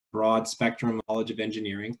broad spectrum of knowledge of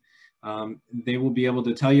engineering. They will be able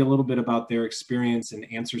to tell you a little bit about their experience and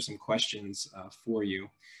answer some questions for you.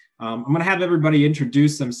 I'm going to have everybody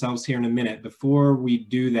introduce themselves here in a minute. Before we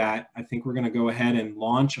do that, I think we're going to go ahead and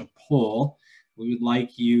launch a poll. We would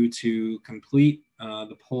like you to complete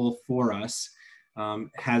the poll for us.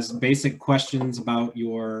 Has basic questions about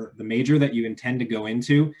the major that you intend to go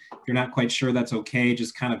into. If you're not quite sure, that's okay.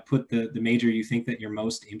 Just kind of put the major you think that you're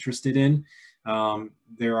most interested in.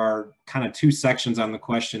 There are kind of two sections on the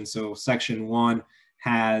question. So section 1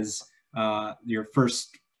 has your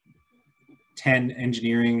first 10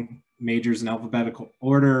 engineering majors in alphabetical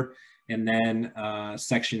order, and then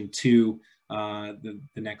section 2, the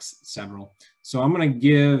next several. So I'm going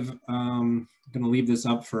to leave this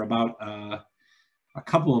up for about a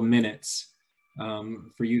couple of minutes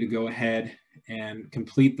for you to go ahead and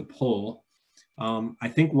complete the poll. I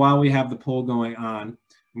think while we have the poll going on,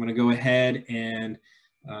 I'm going to go ahead and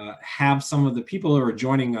have some of the people who are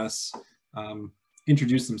joining us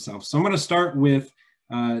introduce themselves. So I'm going to start with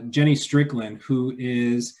Jenny Strickland, who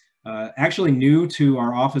is actually new to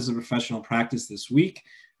our Office of Professional Practice this week.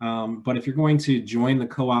 But if you're going to join the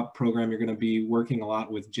co-op program, you're going to be working a lot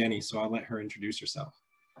with Jenny. So I'll let her introduce herself.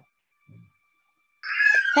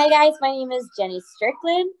 Hi guys, my name is Jenny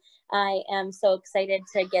Strickland. I am so excited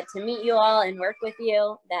to get to meet you all and work with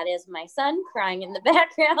you. That is my son crying in the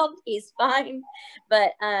background. He's fine.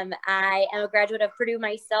 But I am a graduate of Purdue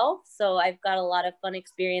myself, so I've got a lot of fun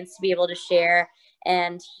experience to be able to share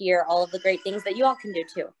and hear all of the great things that you all can do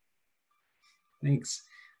too. Thanks.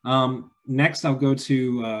 Next, I'll go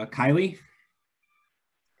to Kylie.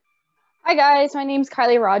 Hi guys, my name is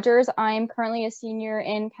Kylie Rogers. I'm currently a senior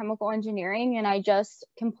in chemical engineering, and I just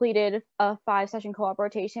completed a 5-session co-op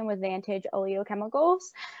rotation with Vantage Oleochemicals.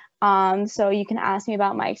 So you can ask me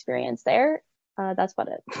about my experience there. That's about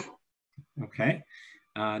it. Okay.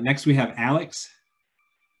 Next we have Alex.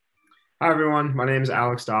 Hi everyone, my name is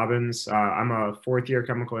Alex Dobbins. I'm a 4th-year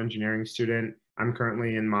chemical engineering student. I'm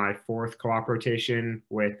currently in my 4th co-op rotation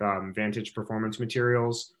with Vantage Performance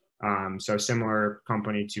Materials. So similar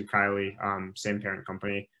company to Kylie, same parent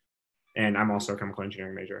company, and I'm also a chemical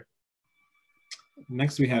engineering major.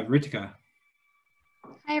 Next we have Ritika.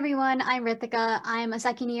 Hi everyone, I'm Ritika. I'm a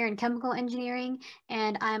 2nd year in chemical engineering,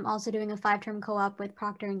 and I'm also doing a 5-term co-op with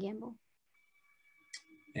Procter & Gamble.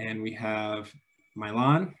 And we have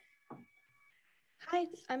Milan. Hi,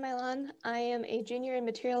 I'm Milan. I am a junior in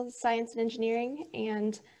materials science and engineering,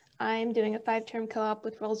 and I'm doing a 5-term co-op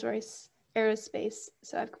with Rolls-Royce Aerospace.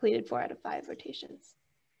 So I've completed 4 out of 5 rotations.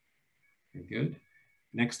 Very good.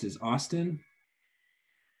 Next is Austin.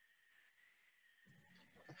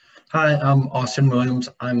 Hi, I'm Austin Williams.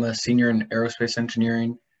 I'm a senior in aerospace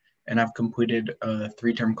engineering, and I've completed a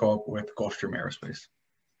 3-term co-op with Gulfstream Aerospace.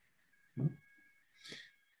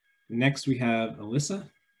 Next we have Alyssa.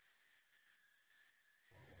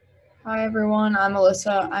 Hi everyone, I'm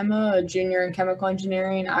Alyssa. I'm a junior in chemical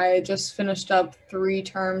engineering. I just finished up 3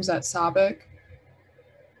 terms at SABIC.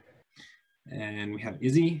 And we have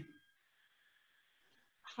Izzy.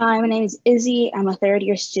 Hi, my name is Izzy. I'm a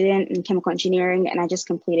 3rd-year student in chemical engineering, and I just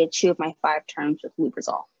completed 2 of my 5 terms with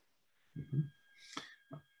Lubrizol.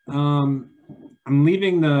 I'm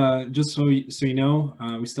leaving just so you know,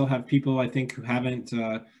 we still have people, I think, who haven't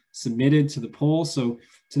submitted to the poll. So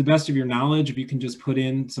to the best of your knowledge, if you can just put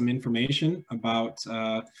in some information about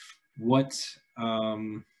what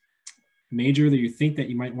major that you think that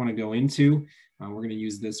you might want to go into. We're going to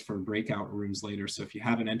use this for breakout rooms later. So if you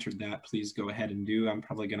haven't entered that, please go ahead and do. I'm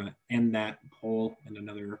probably going to end that poll in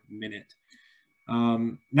another minute.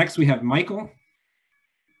 Next, we have Michael.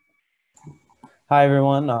 Hi,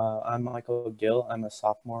 everyone. I'm Michael Gill. I'm a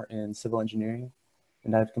sophomore in civil engineering,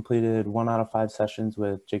 and I've completed 1 out of 5 sessions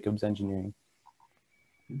with Jacobs Engineering.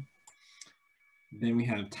 Then we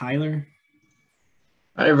have Tyler.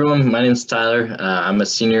 Hi everyone, my name is Tyler. I'm a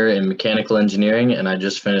senior in mechanical engineering, and I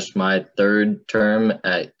just finished my 3rd term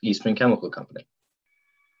at Eastman Chemical Company.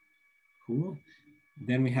 Cool.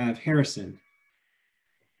 Then we have Harrison.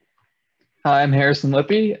 Hi, I'm Harrison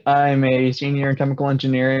Lippy. I'm a senior in chemical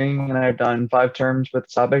engineering, and I've done 5 terms with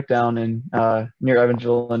SABIC down in near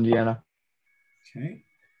Evansville, Indiana. Okay.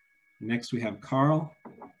 Next we have Carl.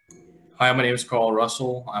 Hi, my name is Carl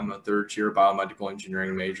Russell. I'm a 3rd-year biomedical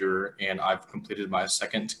engineering major, and I've completed my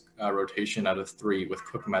 2nd rotation out of 3 with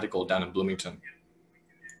Cook Medical down in Bloomington.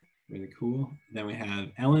 Really cool. Then we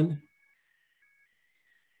have Ellen.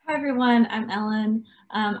 Hi, everyone. I'm Ellen.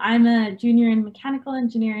 I'm a junior in mechanical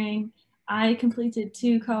engineering. I completed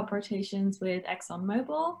 2 co-op rotations with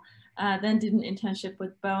ExxonMobil, then did an internship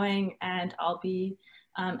with Boeing, and I'll be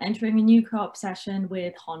entering a new co-op session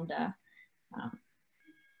with Honda.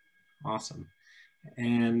 Awesome.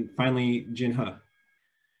 And finally, Jin He.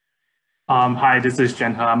 Hi, this is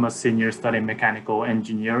Jen He. I'm a senior studying mechanical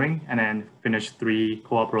engineering and then finished 3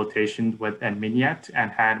 co-op rotations with Miniact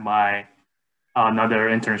and had my another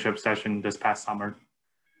internship session this past summer.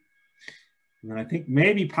 And I think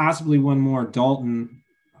maybe possibly one more, Dalton.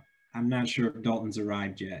 I'm not sure if Dalton's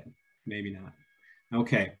arrived yet. Maybe not.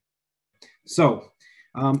 Okay. So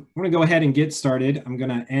I'm going to go ahead and get started. I'm going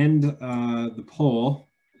to end the poll.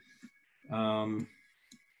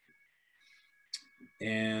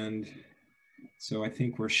 And so I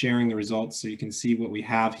think we're sharing the results so you can see what we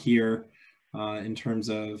have here in terms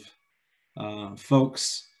of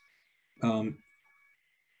folks. So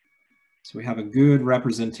we have a good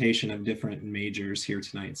representation of different majors here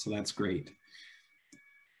tonight, so that's great.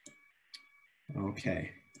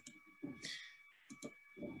 Okay.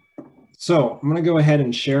 So I'm going to go ahead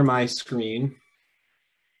and share my screen.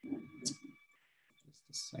 Just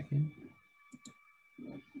a second.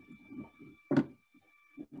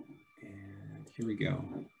 And here we go.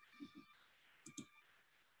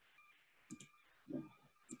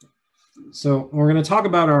 So we're going to talk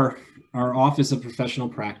about our Office of Professional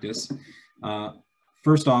Practice.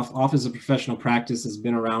 First off, Office of Professional Practice has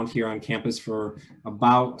been around here on campus for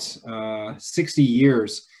about 60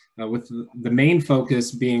 years, with the main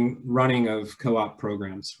focus being running of co-op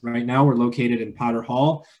programs. Right now we're located in Potter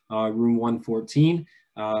Hall, room 114.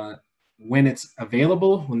 When it's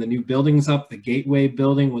available, when the new building's up, the Gateway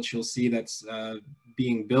building, which you'll see that's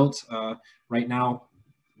being built right now,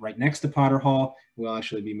 right next to Potter Hall, we'll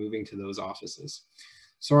actually be moving to those offices.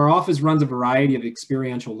 So our office runs a variety of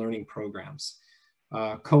experiential learning programs.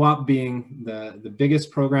 Co-op being the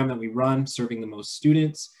biggest program that we run, serving the most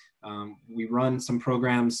students. We run some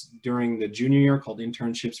programs during the junior year called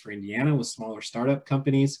Internships for Indiana with smaller startup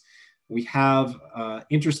companies. We have an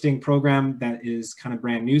interesting program that is kind of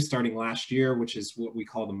brand new starting last year, which is what we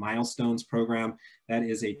call the Milestones program. That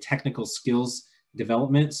is a technical skills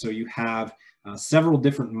development. So you have several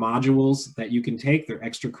different modules that you can take. They're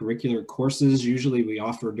extracurricular courses. Usually we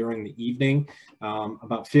offer during the evening,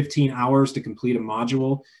 about 15 hours to complete a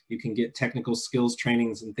module. You can get technical skills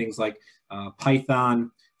trainings and things like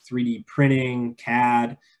Python, 3D printing,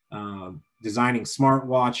 CAD, designing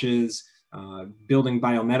smartwatches, building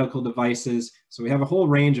biomedical devices. So we have a whole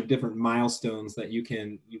range of different milestones that you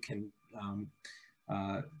can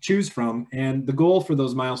choose from. And the goal for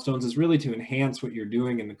those milestones is really to enhance what you're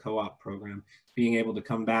doing in the co-op program, being able to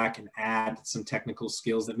come back and add some technical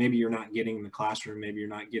skills that maybe you're not getting in the classroom, maybe you're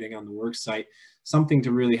not getting on the work site, something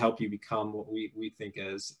to really help you become what we think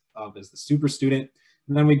of as the super student.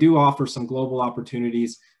 And then we do offer some global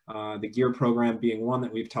opportunities, the GEAR program being one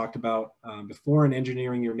that we've talked about before in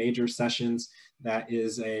Engineering Your Major sessions. That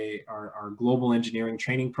is our global engineering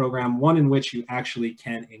training program, one in which you actually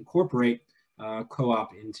can incorporate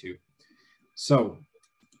co-op into. So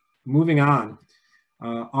moving on,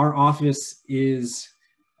 our office is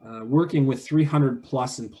working with 300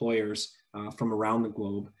 plus employers from around the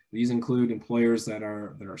globe. These include employers that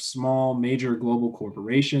are small, major global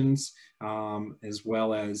corporations, as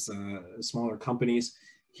well as smaller companies.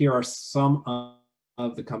 Here are some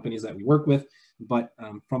of the companies that we work with, but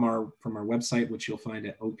from our website, which you'll find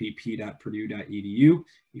at opp.purdue.edu,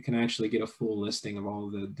 you can actually get a full listing of all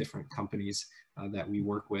the different companies that we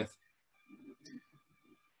work with.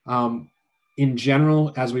 In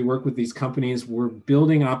general, as we work with these companies, we're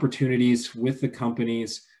building opportunities with the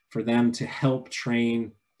companies for them to help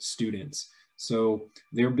train students. So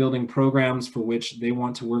they're building programs for which they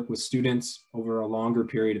want to work with students over a longer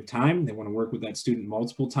period of time. They want to work with that student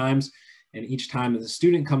multiple times. And each time the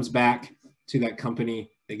student comes back to that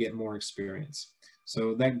company, they get more experience.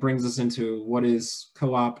 So that brings us into what is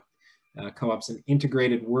co-op. Co-op's an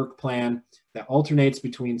integrated work plan that alternates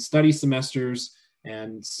between study semesters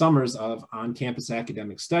and summers of on-campus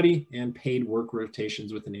academic study and paid work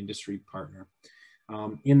rotations with an industry partner.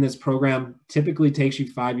 In this program, typically takes you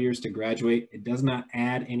 5 years to graduate. It does not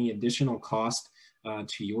add any additional cost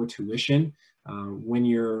to your tuition. When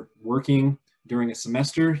you're working during a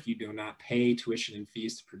semester, you do not pay tuition and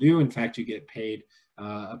fees to Purdue. In fact, you get paid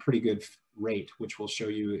a pretty good rate, which we'll show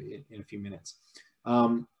you in a few minutes.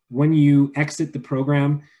 When you exit the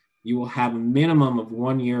program, you will have a minimum of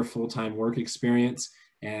 1 year full-time work experience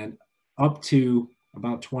and up to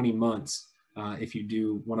about 20 months if you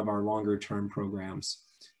do one of our longer term programs.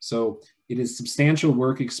 So it is substantial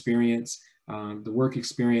work experience. The work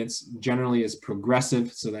experience generally is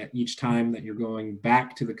progressive so that each time that you're going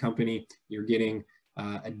back to the company, you're getting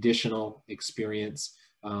additional experience,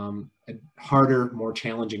 harder, more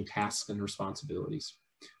challenging tasks and responsibilities.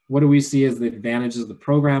 what do we see as the advantages of the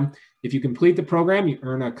program? If you complete the program, you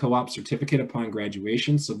earn a co-op certificate upon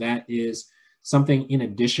graduation. So that is something in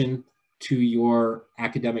addition to your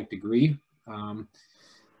academic degree.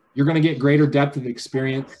 You're going to get greater depth of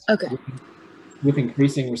experience with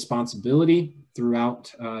increasing responsibility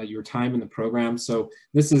throughout your time in the program. So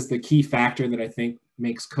this is the key factor that I think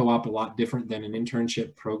makes co-op a lot different than an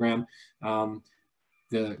internship program.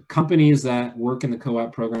 The companies that work in the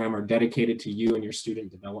co-op program are dedicated to you and your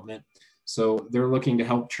student development. So they're looking to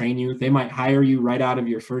help train you. They might hire you right out of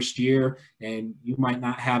your first year, and you might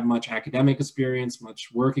not have much academic experience, much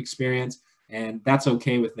work experience, and that's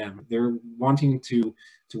okay with them. They're wanting to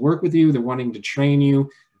work with you. They're wanting to train you.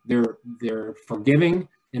 They're forgiving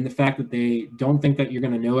in the fact that they don't think that you're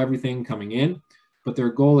going to know everything coming in, but their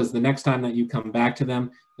goal is the next time that you come back to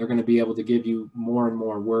them, they're going to be able to give you more and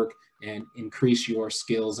more work and increase your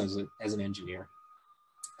skills as an engineer.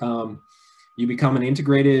 You become an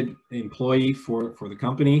integrated employee for the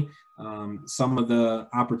company. Some of the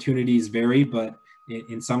opportunities vary, but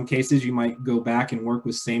in some cases you might go back and work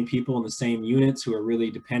with same people in the same units who are really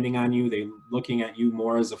depending on you. They're looking at you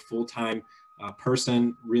more as a full-time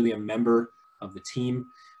person, really a member of the team.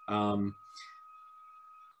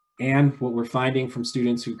 And what we're finding from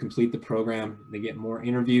students who complete the program, they get more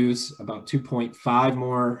interviews, about 2.5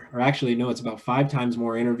 more, or actually no, it's about 5 times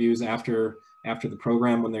more interviews after the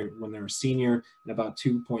program when they're a senior, and about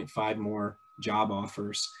 2.5 more job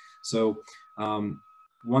offers. So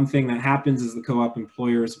one thing that happens is the co-op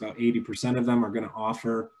employers, about 80% of them are going to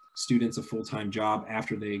offer students a full-time job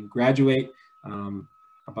after they graduate.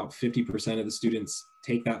 About 50% of the students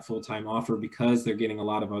take that full-time offer because they're getting a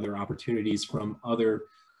lot of other opportunities from other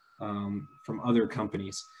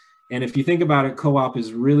companies. And if you think about it, co-op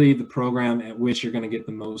is really the program at which you're going to get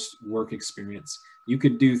the most work experience. You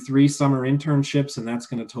could do 3 summer internships, and that's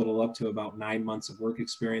going to total up to about 9 months of work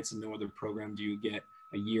experience, and no other program do you get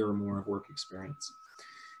a year or more of work experience.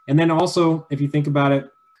 And then also, if you think about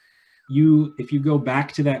it, if you go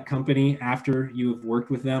back to that company after you have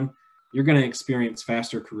worked with them, you're going to experience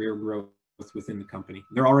faster career growth within the company.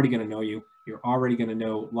 They're already going to know you. You're already going to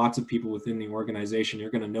know lots of people within the organization.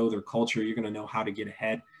 You're going to know their culture. You're going to know how to get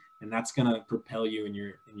ahead, and that's going to propel you in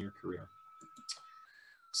your career.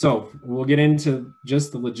 So we'll get into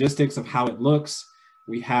just the logistics of how it looks.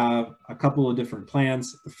 We have a couple of different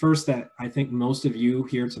plans. The first that I think most of you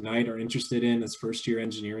here tonight are interested in as first-year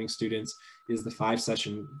engineering students is the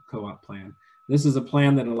 5-session co-op plan. This is a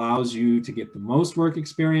plan that allows you to get the most work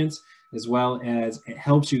experience, as well as it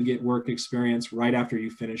helps you get work experience right after you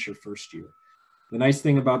finish your first year. The nice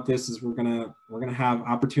thing about this is we're gonna have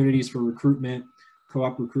opportunities for recruitment,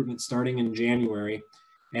 co-op recruitment starting in January.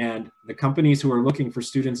 And the companies who are looking for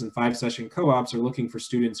students in 5-session co-ops are looking for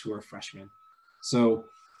students who are freshmen. So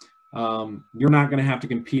you're not gonna have to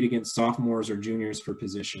compete against sophomores or juniors for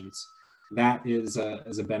positions. That is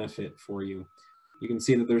a benefit for you. You can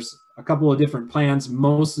see that there's a couple of different plans.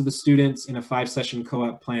 Most of the students in a 5-session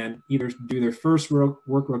co-op plan either do their first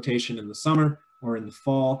work rotation in the summer or in the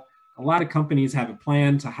fall. A lot of companies have a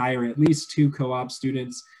plan to hire at least 2 co-op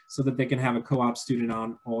students so that they can have a co-op student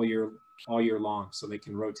on all year long, so they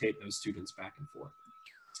can rotate those students back and forth.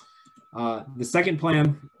 The second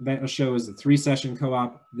plan that I'll show is the 3-session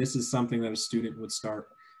co-op. This is something that a student would start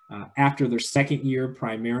after their second year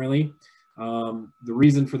primarily. The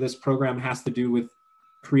reason for this program has to do with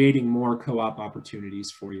creating more co-op opportunities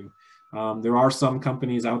for you. There are some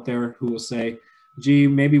companies out there who will say, gee,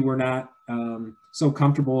 maybe we're not so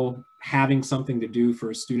comfortable having something to do for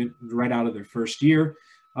a student right out of their first year,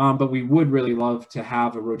 but we would really love to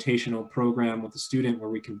have a rotational program with a student where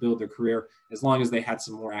we can build their career as long as they had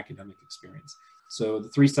some more academic experience. So the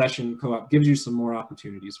 3-session co-op gives you some more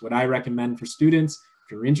opportunities. What I recommend for students,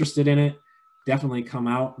 if you're interested in it, definitely come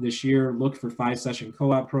out this year, look for 5-session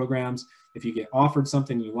co-op programs. If you get offered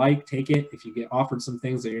something you like, take it. If you get offered some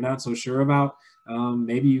things that you're not so sure about,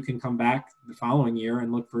 maybe you can come back the following year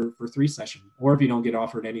and look for 3-session. Or if you don't get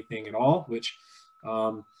offered anything at all, which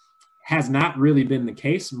has not really been the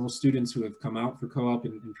case. Most students who have come out for co-op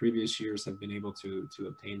in previous years have been able to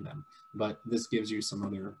obtain them, but this gives you some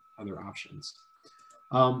other options.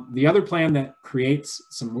 The other plan that creates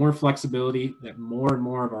some more flexibility that more and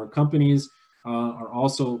more of our companies are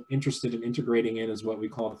also interested in integrating in is what we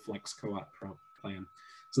call the Flex Co-op plan.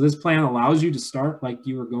 So this plan allows you to start like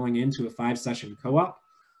you were going into a 5-session co-op.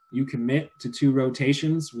 You commit to 2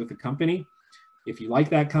 rotations with a company. If you like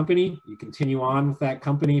that company, you continue on with that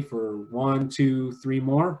company for 1, 2, 3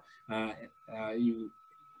 more. If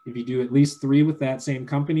you do at least 3 with that same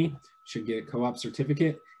company, you should get a co-op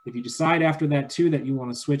certificate. If you decide after that 2 that you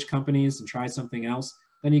want to switch companies and try something else,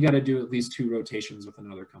 then you got to do at least 2 rotations with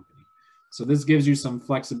another company. So this gives you some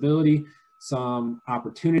flexibility, some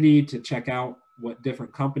opportunity to check out what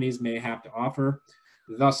different companies may have to offer.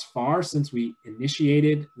 Thus far, since we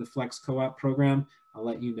initiated the Flex Co-op program, I'll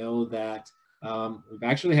let you know that we've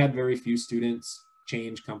actually had very few students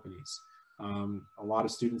change companies. A lot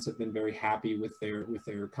of students have been very happy with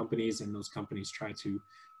their companies, and those companies try to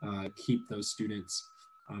keep those students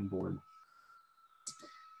on board.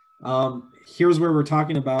 Here's where we're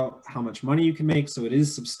talking about how much money you can make. So it is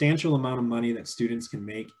a substantial amount of money that students can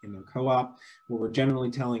make in their co-op. What we're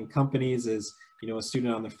generally telling companies is, you know, a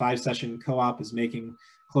student on the 5-session co-op is making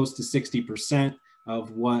close to 60%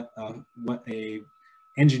 of what a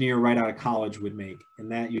engineer right out of college would make.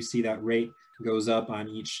 And that you see that rate goes up on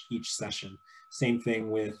each session. Same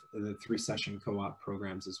thing with the 3-session co-op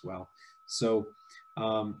programs as well. So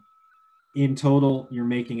in total, you're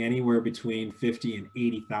making anywhere between $50,000 and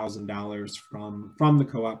 $80,000 from the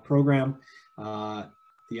co-op program.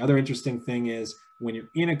 The other interesting thing is when you're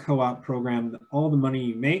in a co-op program, all the money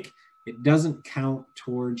you make, it doesn't count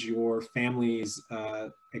towards your family's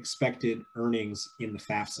expected earnings in the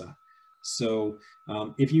FAFSA. So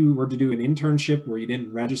if you were to do an internship where you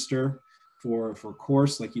didn't register for a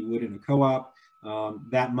course like you would in a co-op,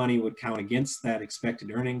 that money would count against that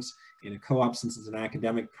expected earnings. In a co-op, since it's an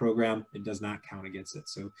academic program, it does not count against it.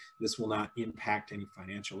 So this will not impact any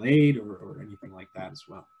financial aid or anything like that as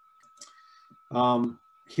well.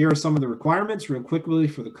 Here are some of the requirements real quickly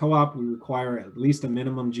for the co-op. We require at least a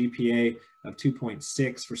minimum GPA of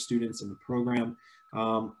 2.6 for students in the program.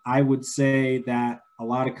 I would say that a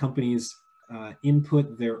lot of companies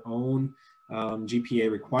input their own GPA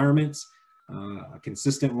requirements. A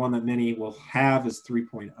consistent one that many will have is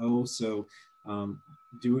 3.0. So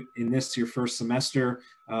do it in this your first semester.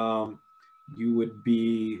 You would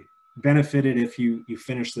be benefited if you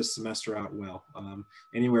finish this semester out well.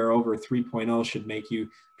 Anywhere over 3.0 should make you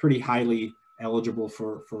pretty highly eligible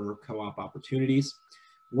for co-op opportunities.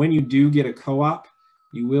 When you do get a co-op,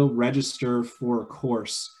 you will register for a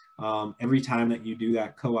course every time that you do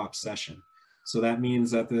that co-op session. So that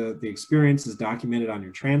means that the experience is documented on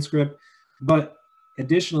your transcript, but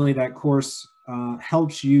additionally, that course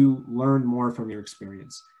helps you learn more from your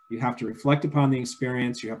experience. You have to reflect upon the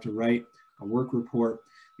experience, you have to write a work report,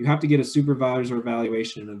 you have to get a supervisor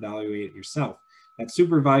evaluation and evaluate it yourself. That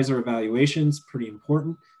supervisor evaluation is pretty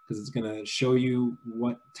important because it's going to show you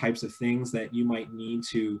what types of things that you might need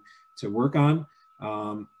to work on.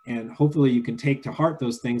 And hopefully you can take to heart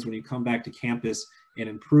those things when you come back to campus and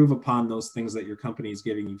improve upon those things that your company is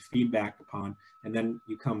giving you feedback upon, and then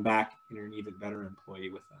you come back and you're an even better employee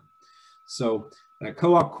with them. So that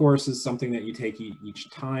co-op course is something that you take each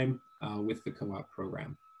time with the co-op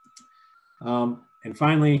program. And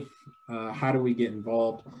finally, how do we get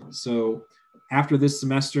involved? So after this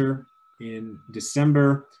semester in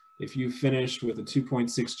December, if you finished with a 2.6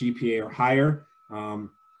 GPA or higher,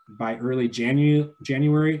 by early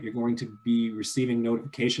January, you're going to be receiving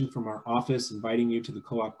notification from our office inviting you to the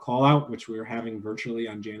co-op call out, which we're having virtually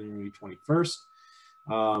on January 21st.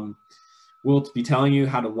 We'll be telling you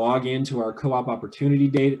how to log into our co-op opportunity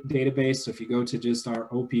database. So if you go to just our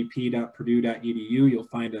opp.purdue.edu, you'll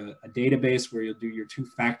find a database where you'll do your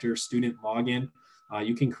 2-factor student login.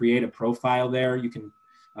 You can create a profile there. You can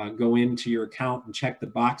go into your account and check the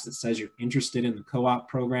box that says you're interested in the co-op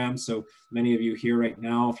program. So many of you here right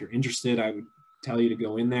now, if you're interested, I would tell you to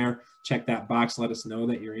go in there, check that box, let us know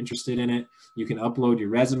that you're interested in it. You can upload your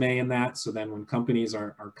resume in that, so then when companies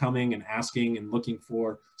are coming and asking and looking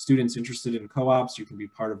for students interested in co-ops, you can be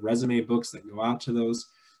part of resume books that go out to those.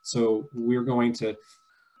 So we're going to,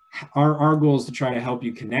 our goal is to try to help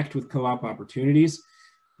you connect with co-op opportunities.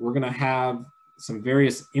 We're going to have some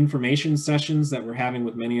various information sessions that we're having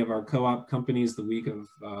with many of our co-op companies the week of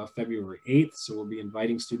February 8th. So we'll be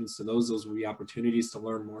inviting students to those. Those will be opportunities to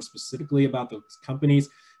learn more specifically about those companies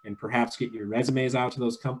and perhaps get your resumes out to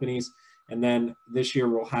those companies. And then this year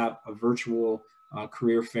we'll have a virtual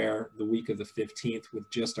career fair the week of the 15th with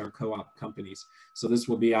just our co-op companies. So this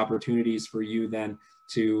will be opportunities for you then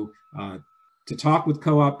to talk with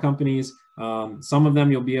co-op companies. Some of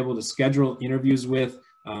them you'll be able to schedule interviews with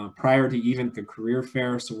prior to even the career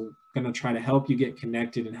fair. So we're going to try to help you get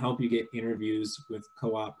connected and help you get interviews with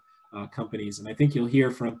co-op companies. And I think you'll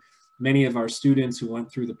hear from many of our students who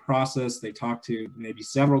went through the process. They talked to maybe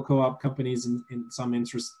several co-op companies in some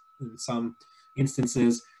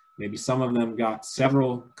instances. Maybe some of them got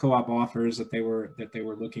several co-op offers that they were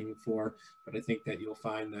looking for. But I think that you'll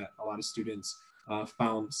find that a lot of students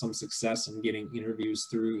found some success in getting interviews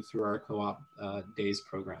through our co-op days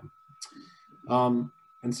program.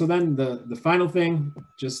 And so then the final thing,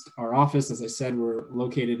 just our office, as I said, we're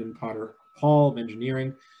located in Potter Hall of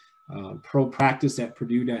Engineering, pro practice at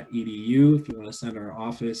purdue.edu. If you want to send our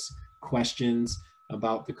office questions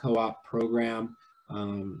about the co-op program,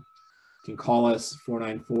 you can call us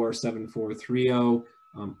 494-7430.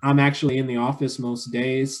 I'm actually in the office most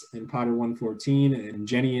days in Potter 114, and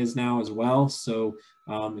Jenny is now as well. So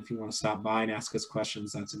if you want to stop by and ask us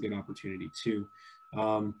questions, that's a good opportunity too.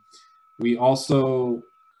 We also,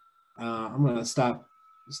 I'm going to stop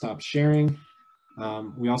sharing.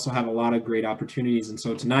 We also have a lot of great opportunities. And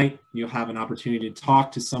so tonight you'll have an opportunity to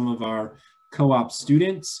talk to some of our co-op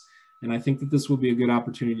students. And I think that this will be a good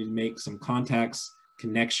opportunity to make some contacts,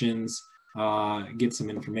 connections, get some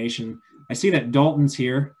information. I see that Dalton's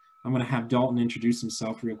here. I'm going to have Dalton introduce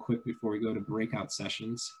himself real quick before we go to breakout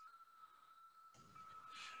sessions.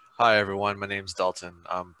 Hi, everyone. My name's Dalton.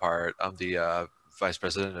 I'm the Vice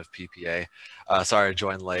President of PPA. Sorry I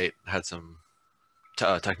joined late. Had some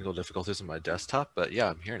technical difficulties on my desktop, but yeah,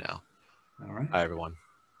 I'm here now. All right. Hi, everyone.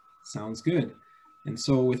 Sounds good. And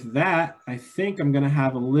so with that, I think I'm going to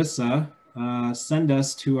have Alyssa send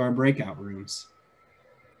us to our breakout rooms.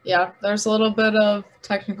 Yeah, there's a little bit of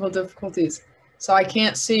technical difficulties. So I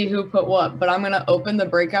can't see who put what, but I'm going to open the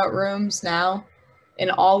breakout rooms now, and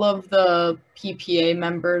all of the PPA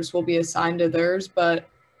members will be assigned to theirs, but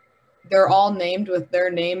they're all named with their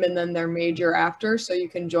name and then their major after, so you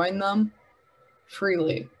can join them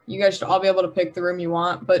freely. You guys should all be able to pick the room you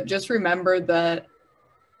want, but just remember that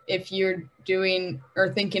if you're doing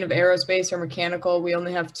or thinking of aerospace or mechanical, we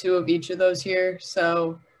only have 2 of each of those here,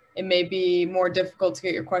 so it may be more difficult to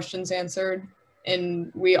get your questions answered.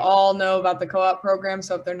 And we all know about the co-op program,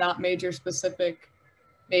 so if they're not major specific,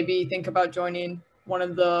 maybe think about joining one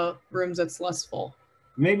of the rooms that's less full.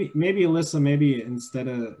 Maybe Alyssa, maybe instead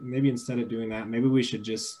of doing that, maybe we should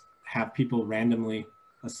just have people randomly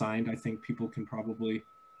assigned. I think people can probably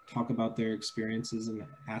talk about their experiences and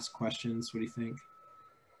ask questions. What do you think?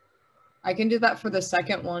 I can do that for the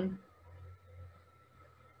second one.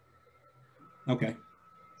 Okay.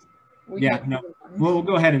 Yeah, no, we'll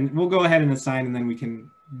go ahead and assign, and then we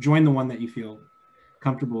can join the one that you feel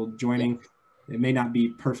comfortable joining. Yes. It may not be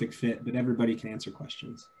perfect fit, but everybody can answer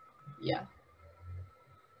questions. Yeah.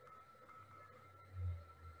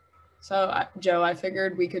 So Joe, I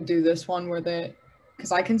figured we could do this one where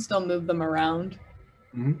because I can still move them around.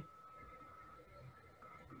 Mm-hmm.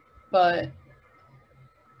 But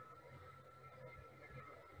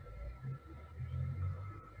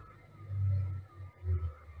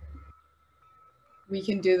we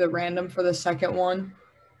can do the random for the second one.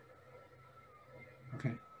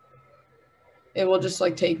 Okay. It will just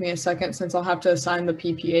like take me a second since I'll have to assign the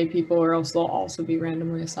PPA people, or else they'll also be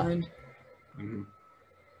randomly assigned. Mm-hmm.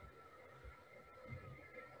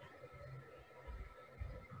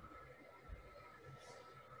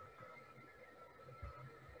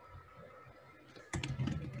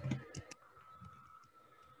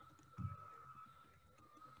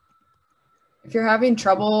 If you're having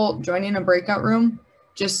trouble joining a breakout room,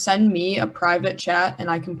 just send me a private chat and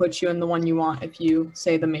I can put you in the one you want if you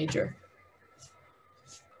say the major.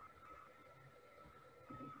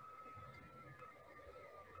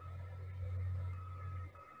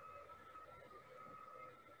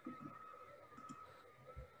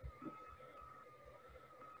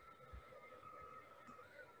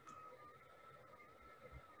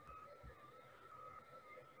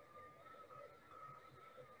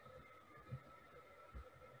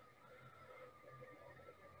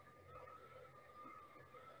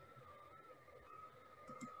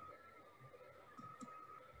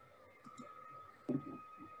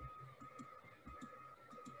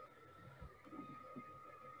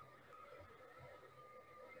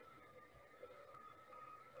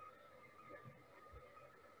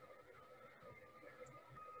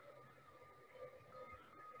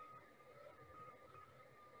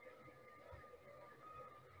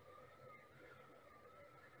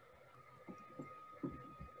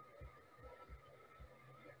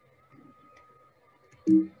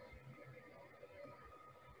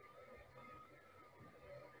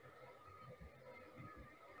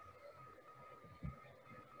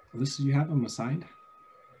 Alyssa, do you have them assigned?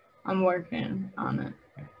 I'm working on it.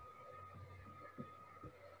 Okay.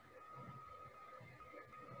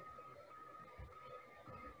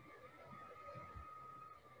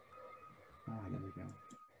 There we go.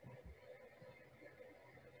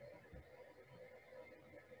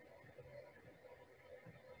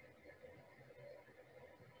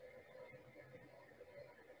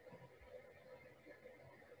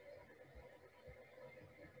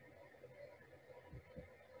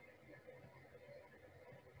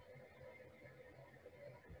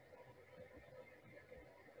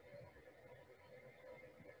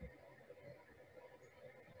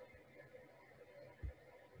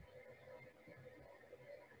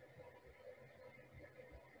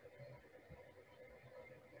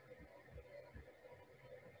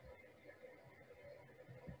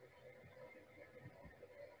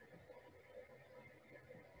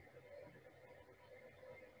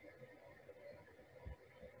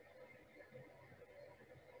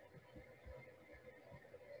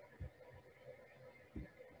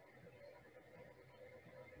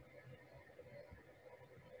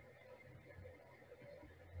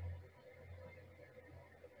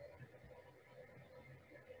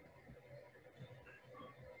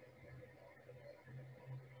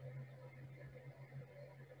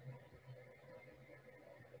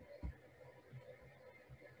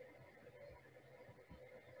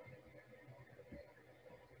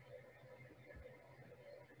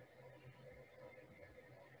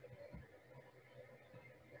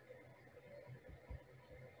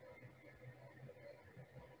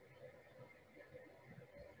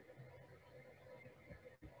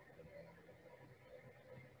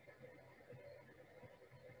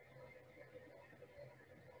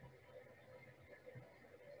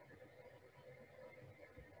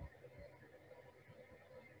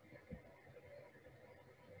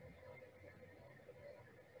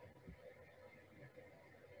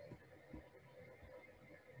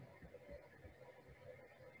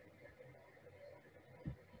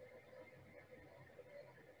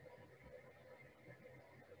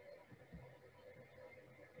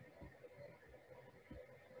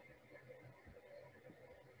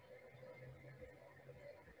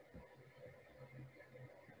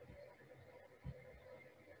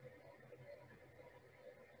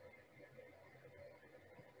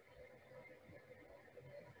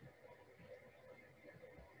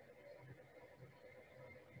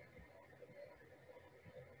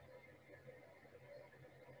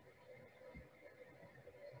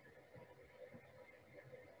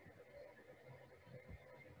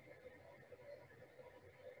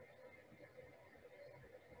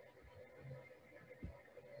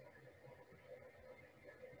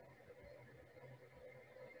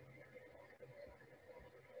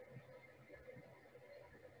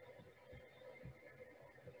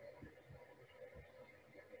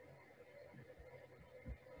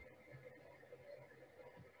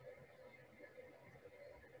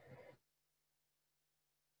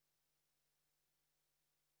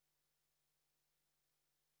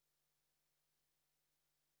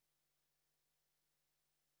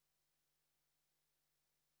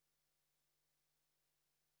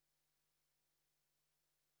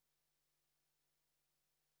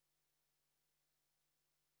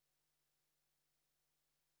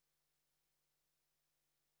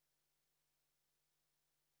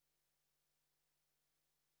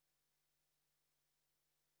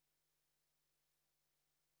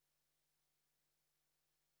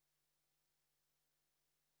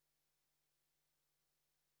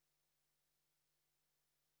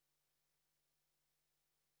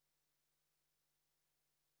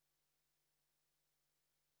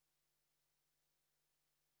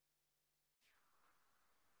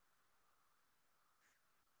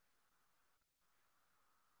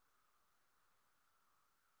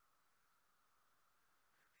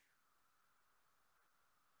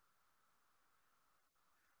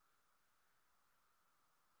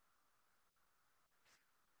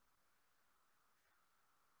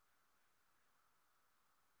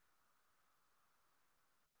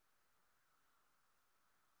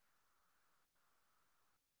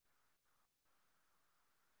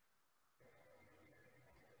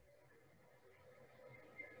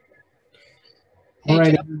 All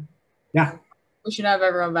right. Jeff, Yeah. we should have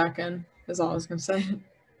everyone back in, is all I was going to say.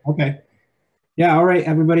 Okay. Yeah. All right,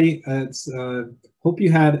 everybody. Hope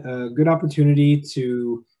you had a good opportunity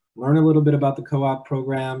to learn a little bit about the co-op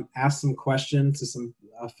program, ask some questions to some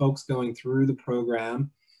folks going through the program.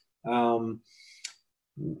 I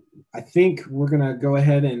think we're going to go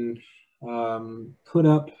ahead and put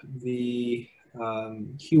up the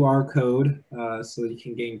QR code so you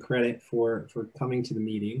can gain credit for coming to the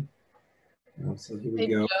meeting. So here we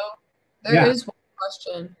go. Joe, there is one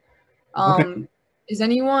question. Okay. Is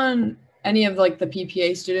any of like the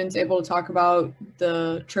PPA students able to talk about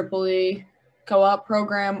the EEE co-op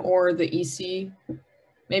program or the EC?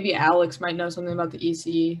 Maybe Alex might know something about the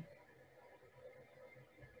ECE.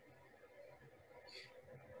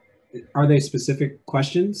 Are they specific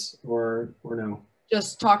questions or no?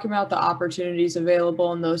 Just talking about the opportunities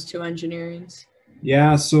available in those two engineerings.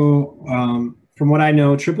 Yeah, so from what I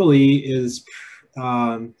know, EEE is,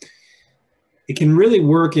 it can really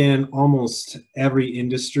work in almost every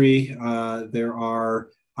industry. There are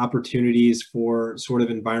opportunities for sort of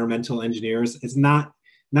environmental engineers. It's not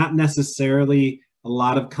necessarily a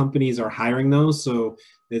lot of companies are hiring those, so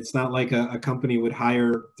it's not like a company would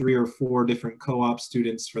hire 3 or 4 different co-op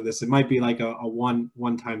students for this. It might be like a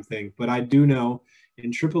one-time thing, but I do know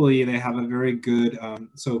in EEE they have a very good,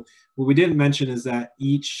 so what we didn't mention is that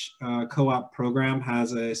each co-op program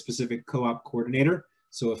has a specific co-op coordinator.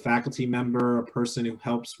 So a faculty member, a person who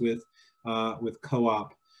helps with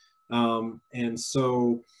co-op. And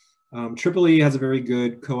so EEE has a very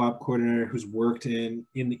good co-op coordinator who's worked in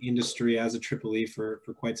the industry as a EEE for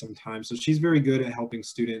quite some time. So she's very good at helping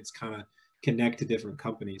students kind of connect to different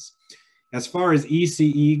companies. As far as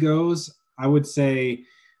ECE goes, I would say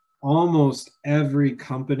almost every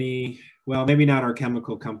company, well, maybe not our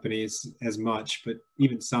chemical companies as much, but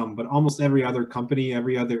even some, but almost every other company,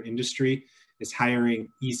 every other industry is hiring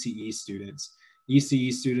ECE students.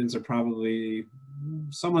 ECE students are probably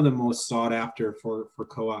some of the most sought after for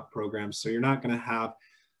co-op programs. So you're not going to have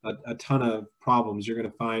a ton of problems. You're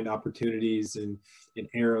going to find opportunities in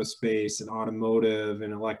aerospace and automotive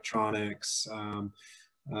and electronics.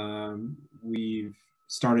 We've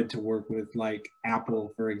started to work with like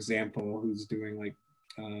Apple, for example, who's doing like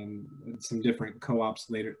some different co-ops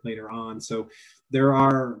later on. So there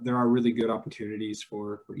are really good opportunities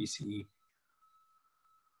for ECE.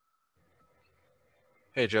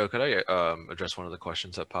 Hey Joe, could I address one of the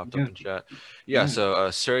questions that popped up in chat? Yeah,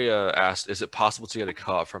 so Syria asked, is it possible to get a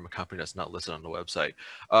co-op from a company that's not listed on the website?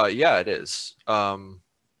 Yeah, it is.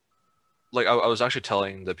 Like I was actually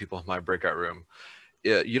telling the people in my breakout room,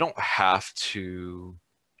 you don't have to,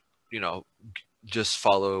 just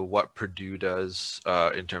follow what Purdue does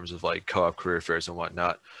in terms of like co-op career fairs and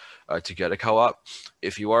whatnot to get a co-op.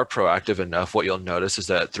 If you are proactive enough, what you'll notice is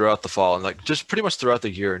that throughout the fall and like just pretty much throughout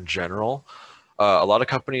the year in general, a lot of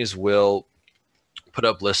companies will put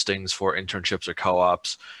up listings for internships or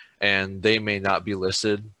co-ops, and they may not be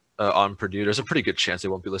listed on Purdue. There's a pretty good chance they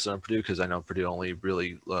won't be listed on Purdue because I know Purdue only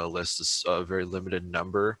really lists a very limited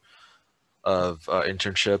number of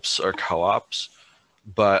internships or co-ops.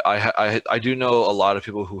 But I do know a lot of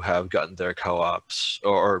people who have gotten their co-ops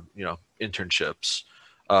or internships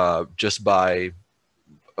just by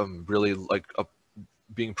really like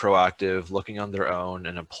being proactive, looking on their own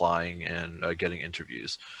and applying and getting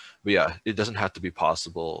interviews. But yeah, it doesn't have to be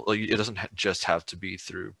possible. Like it doesn't just have to be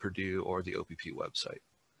through Purdue or the OPP website.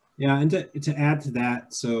 Yeah, and to add to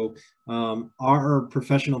that, so our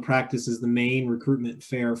professional practice is the main recruitment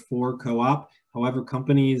fair for co-op. However,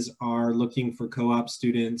 companies are looking for co-op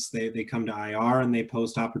students. They come to IR and they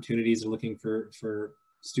post opportunities looking for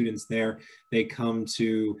students there. They come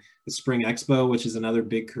to the Spring Expo, which is another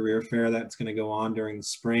big career fair that's going to go on during the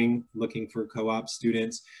spring, looking for co-op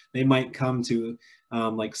students. They might come to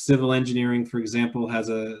like civil engineering, for example, has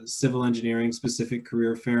a civil engineering specific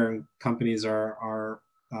career fair, and companies are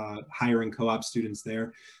hiring co-op students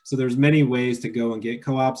there. So there's many ways to go and get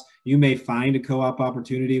co-ops. You may find a co-op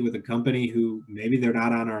opportunity with a company who maybe they're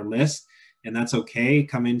not on our list, and that's okay.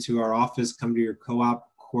 Come into our office, come to your co-op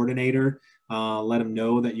coordinator, let them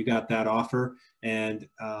know that you got that offer. And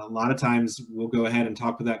a lot of times we'll go ahead and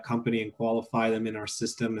talk with that company and qualify them in our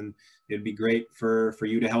system. And it'd be great for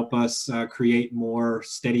you to help us create more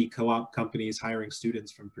steady co-op companies hiring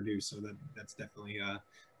students from Purdue. So that's definitely an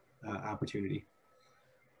opportunity.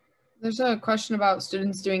 There's a question about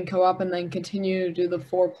students doing co-op and then continue to do the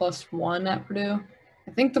 4+1 at Purdue.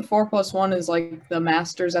 I think the 4+1 is like the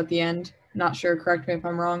master's at the end. Not sure, correct me if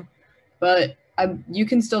I'm wrong. But you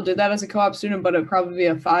can still do that as a co-op student, but it'd probably be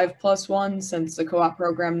a 5+1 since the co-op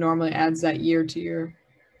program normally adds that year to your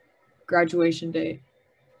graduation date.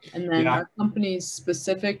 And then Yeah. are companies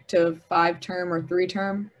specific to 5-term or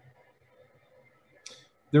 3-term?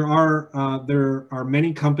 There are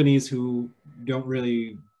many companies who don't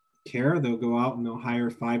really care. They'll go out and they'll hire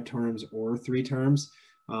 5 terms or 3 terms.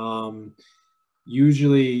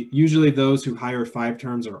 Usually those who hire 5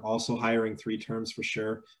 terms are also hiring 3 terms for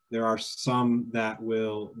sure. There are some that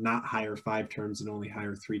will not hire 5 terms and only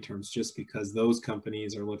hire 3 terms just because those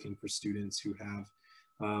companies are looking for students who have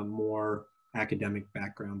more academic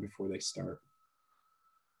background before they start.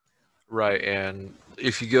 Right, and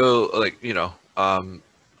if you go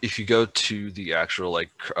if you go to the actual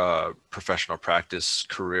professional practice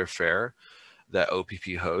career fair that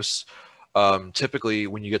OPP hosts, typically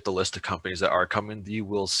when you get the list of companies that are coming, you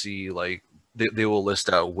will see they will list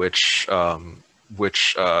out which I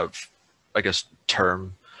guess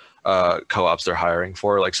term co-ops they're hiring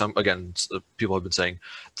for. Like people have been saying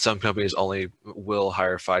some companies only will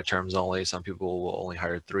hire 5 terms only, some people will only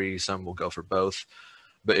hire 3, some will go for both,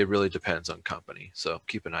 but it really depends on company. So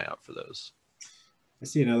keep an eye out for those. I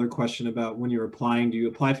see another question about when you're applying. Do you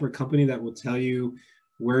apply for a company that will tell you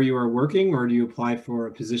where you are working, or do you apply for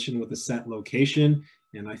a position with a set location?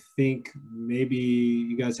 And I think maybe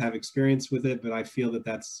you guys have experience with it, but I feel that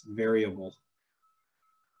that's variable.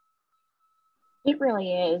 It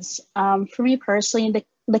really is. For me personally,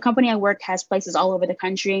 the company I work has places all over the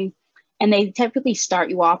country, and they typically start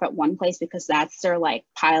you off at one place because that's their like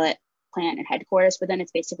pilot plant and headquarters, but then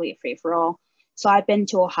it's basically a free-for-all. So I've been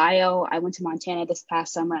to Ohio, I went to Montana this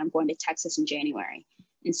past summer, and I'm going to Texas in January.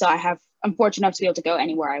 And so I'm fortunate enough to be able to go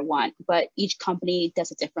anywhere I want, but each company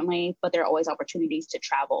does it differently, but there are always opportunities to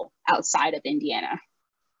travel outside of Indiana.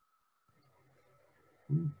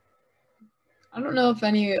 I don't know if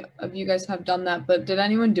any of you guys have done that, but did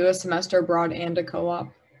anyone do a semester abroad and a co-op?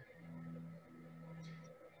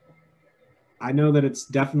 I know that it's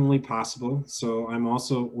definitely possible. So I'm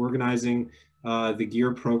also organizing the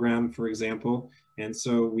GEAR program, for example. And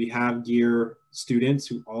so we have GEAR students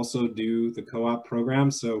who also do the co-op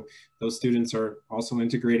program. So those students are also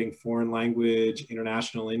integrating foreign language,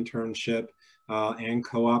 international internship, and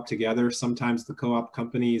co-op together. Sometimes the co-op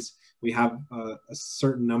companies, we have a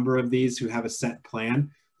certain number of these who have a set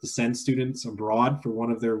plan to send students abroad for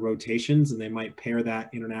one of their rotations, and they might pair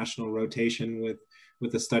that international rotation with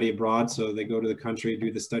the study abroad. So they go to the country,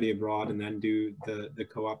 do the study abroad, and then do the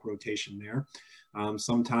co-op rotation there.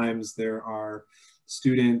 Sometimes there are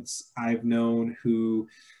students I've known who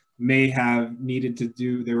may have needed to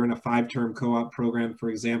do, they were in a 5-term co-op program, for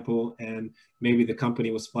example, and maybe the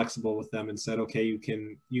company was flexible with them and said, okay,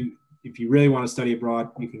 if you really want to study abroad,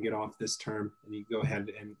 you can get off this term and you go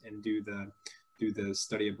ahead and do the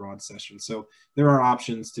study abroad session. So there are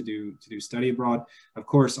options to do study abroad. Of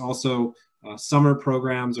course, also summer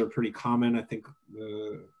programs are pretty common. I think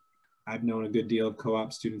I've known a good deal of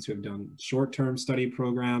co-op students who have done short-term study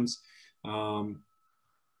programs.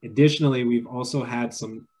 Additionally, we've also had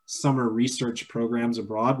some summer research programs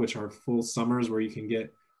abroad, which are full summers where you can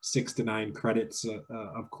get 6 to 9 credits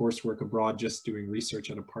of coursework abroad just doing research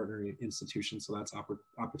at a partner institution. So that's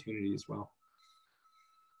opportunity as well.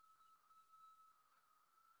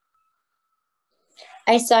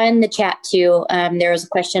 I saw in the chat too, there was a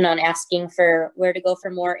question on asking for where to go for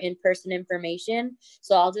more in-person information.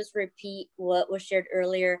 So I'll just repeat what was shared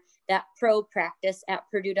earlier, that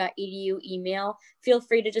propractice@purdue.edu email. Feel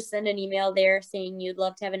free to just send an email there saying you'd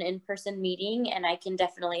love to have an in-person meeting, and I can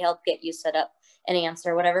definitely help get you set up and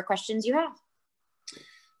answer whatever questions you have.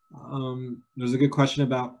 There's a good question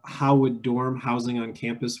about how would dorm housing on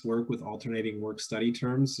campus work with alternating work-study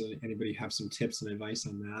terms? Anybody have some tips and advice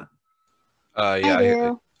on that?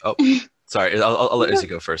 Yeah. Oh, sorry. I'll let Izzy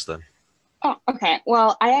go first then. Oh, okay.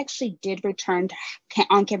 Well, I actually did return to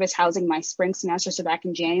on-campus housing my spring semester, so back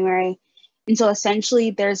in January. And so essentially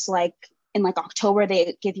there's in October,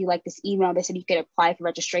 they give you this email. They said you could apply for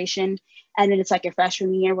registration. And then it's your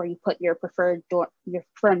freshman year where you put your preferred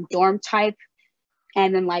dorm type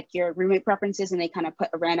and then your roommate preferences, and they kind of put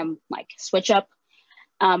a random switch up.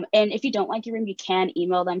 And if you don't like your room, you can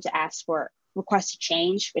email them to ask for request to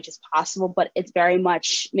change, which is possible, but it's very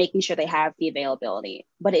much making sure they have the availability.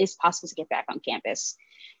 But it is possible to get back on campus.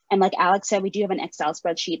 And like Alex said, we do have an Excel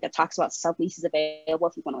spreadsheet that talks about subleases available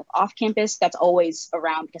if you want to live off campus. That's always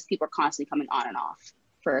around because people are constantly coming on and off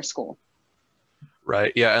for school.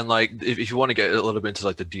 Right. Yeah. And if you want to get a little bit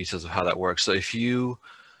into the details of how that works. So if you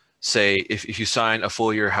say, if you sign a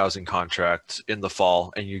full year housing contract in the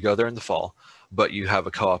fall and you go there in the fall, but you have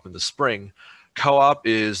a co-op in the spring, co-op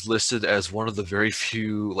is listed as one of the very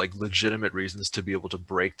few legitimate reasons to be able to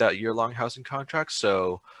break that year-long housing contract.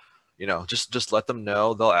 So, just let them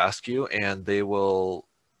know. They'll ask you, and they will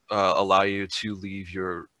allow you to leave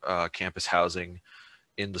your campus housing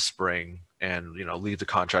in the spring and leave the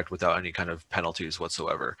contract without any kind of penalties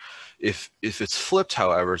whatsoever. If it's flipped,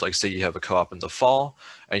 however, like say you have a co-op in the fall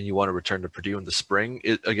and you want to return to Purdue in the spring,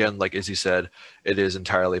 again, like Izzy said, it is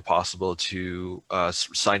entirely possible to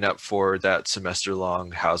sign up for that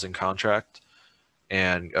semester-long housing contract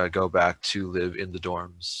and go back to live in the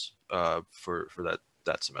dorms for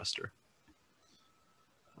that semester.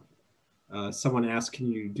 Someone asked,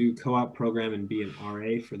 can you do co-op program and be an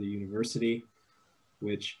RA for the university?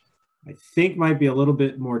 Which I think might be a little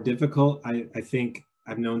bit more difficult. I think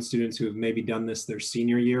I've known students who have maybe done this their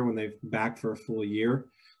senior year when they've back for a full year.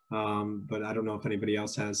 But I don't know if anybody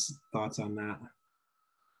else has thoughts on that.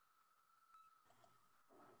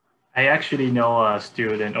 I actually know a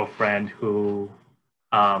student or friend who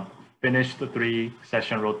finished the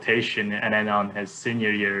 3-session rotation, and then on his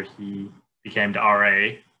senior year, he became the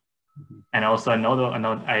RA. And also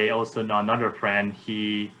I also know another friend,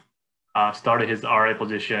 he started his RA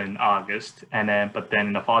position in August, but then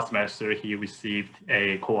in the fall semester he received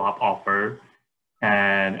a co-op offer,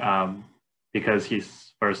 and because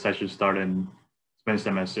his first session started in spring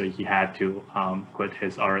semester, he had to quit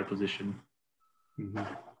his RA position.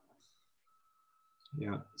 Mm-hmm.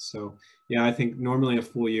 Yeah, so yeah, I think normally a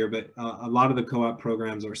full year, but a lot of the co-op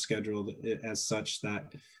programs are scheduled as such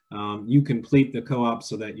that you complete the co-op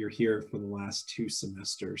so that you're here for the last 2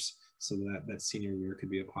 semesters, so that senior year could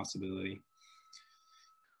be a possibility.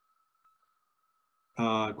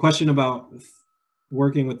 Question about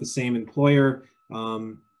working with the same employer.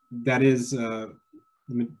 That is,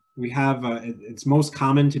 we have, it's most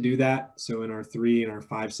common to do that. So in our 3 and our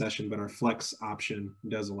 5 session, but our flex option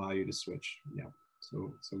does allow you to switch. Yeah,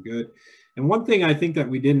 so good. And one thing I think that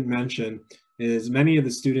we didn't mention is many of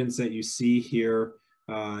the students that you see here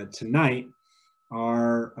tonight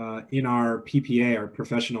are in our PPA, our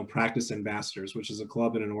Professional Practice Ambassadors, which is a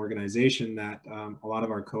club and an organization that a lot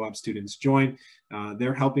of our co-op students join.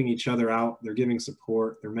 They're helping each other out. They're giving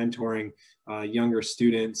support. They're mentoring younger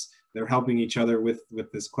students. They're helping each other with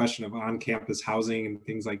this question of on-campus housing and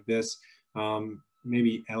things like this.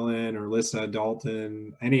 Maybe Ellen or Lissa,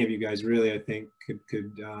 Dalton, any of you guys really, I think,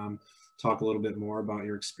 could talk a little bit more about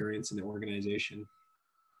your experience in the organization.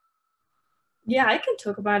 Yeah, I can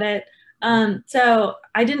talk about it. So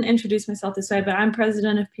I didn't introduce myself this way, but I'm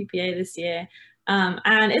president of PPA this year.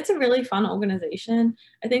 And it's a really fun organization.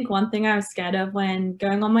 I think one thing I was scared of when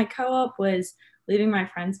going on my co-op was leaving my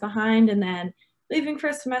friends behind and then leaving for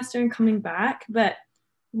a semester and coming back. But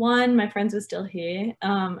 1, my friends were still here.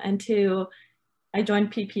 And 2, I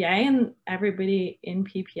joined PPA and everybody in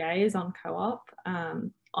PPA is on co-op,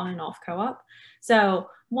 on and off co-op. So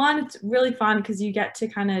 1, it's really fun because you get to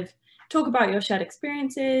kind of talk about your shared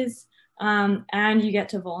experiences, and you get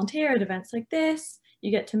to volunteer at events like this.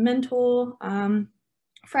 You get to mentor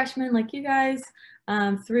freshmen like you guys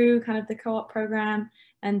through kind of the co-op program.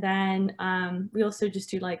 And then we also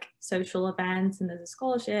just do like social events, and there's a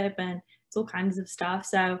scholarship and it's all kinds of stuff.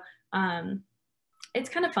 So it's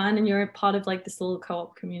kind of fun, and you're a part of like this little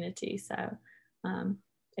co-op community. So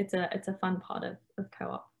it's a fun part of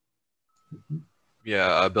co-op.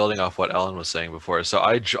 Yeah, building off what Ellen was saying before. So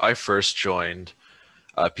I first joined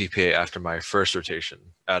PPA after my first rotation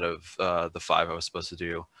out of the 5 I was supposed to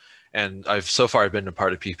do. And I've so far been a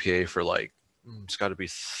part of PPA for like, it's got to be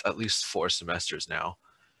at least 4 semesters now.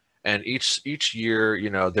 And each year,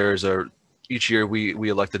 each year we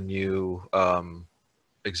elect a new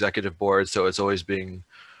executive board. So it's always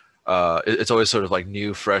it's always sort of like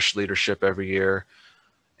new, fresh leadership every year.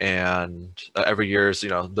 And every year,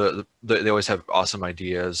 they always have awesome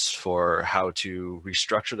ideas for how to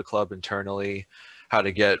restructure the club internally, how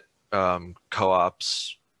to get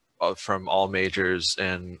co-ops from all majors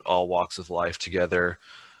and all walks of life together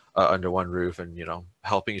under one roof, and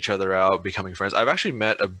helping each other out, becoming friends. I've actually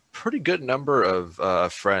met a pretty good number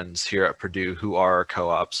of friends here at Purdue who are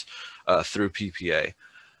co-ops through PPA,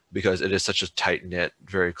 because it is such a tight-knit,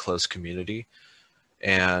 very close community.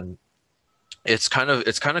 And it's kind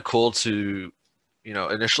of cool to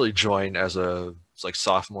initially join as a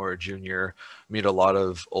sophomore or junior, meet a lot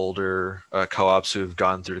of older co-ops who've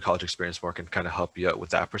gone through the college experience more, can kind of help you out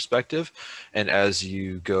with that perspective. And as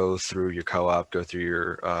you go through your co-op, go through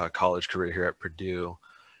your college career here at Purdue,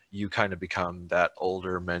 you kind of become that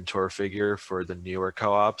older mentor figure for the newer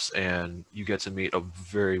co-ops, and you get to meet a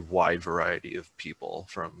very wide variety of people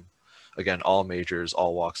from, again, all majors,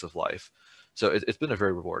 all walks of life. So it's been a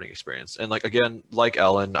very rewarding experience. And like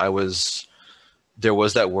Ellen, there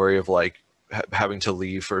was that worry of having to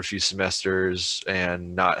leave for a few semesters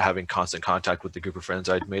and not having constant contact with the group of friends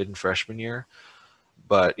I'd made in freshman year.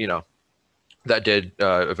 But that did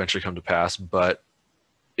eventually come to pass, but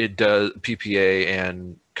it does, PPA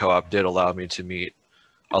and co-op did allow me to meet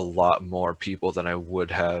a lot more people than I would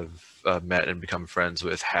have met and become friends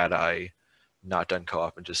with had I not done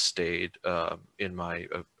co-op and just stayed in my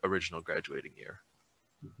original graduating year.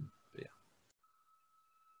 Yeah.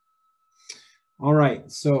 All right,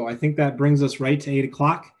 so I think that brings us right to 8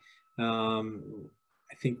 o'clock. I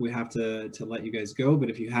think we have to let you guys go, but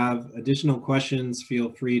if you have additional questions,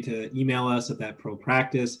 feel free to email us at that pro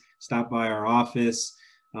practice, stop by our office.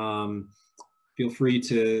 Feel free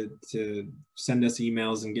to send us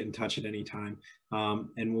emails and get in touch at any time.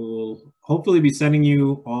 And we'll hopefully be sending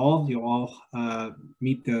you'll all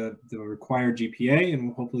meet the required GPA, and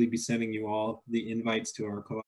we'll hopefully be sending you all the invites to our co-op